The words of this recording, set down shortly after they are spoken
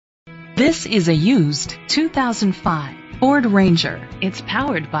This is a used 2005 Ford Ranger. It's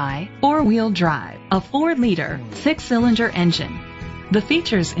powered by four-wheel drive, a 4-liter, 6-cylinder engine. The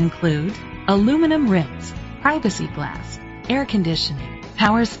features include aluminum rims, privacy glass, air conditioning,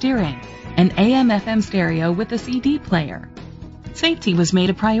 power steering, an AM/FM stereo with a CD player. Safety was made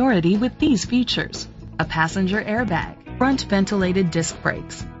a priority with these features: a passenger airbag, front ventilated disc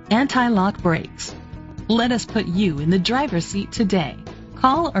brakes, anti-lock brakes. Let us put you in the driver's seat today.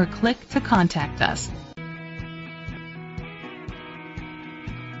 Call or click to contact us.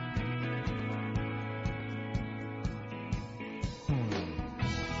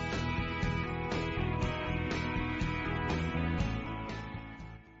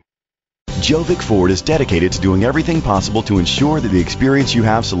 Gjovik Ford is dedicated to doing everything possible to ensure that the experience you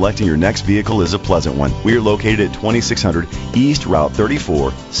have selecting your next vehicle is a pleasant one. We are located at 2600 East Route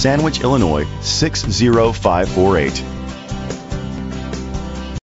 34, Sandwich, Illinois 60548.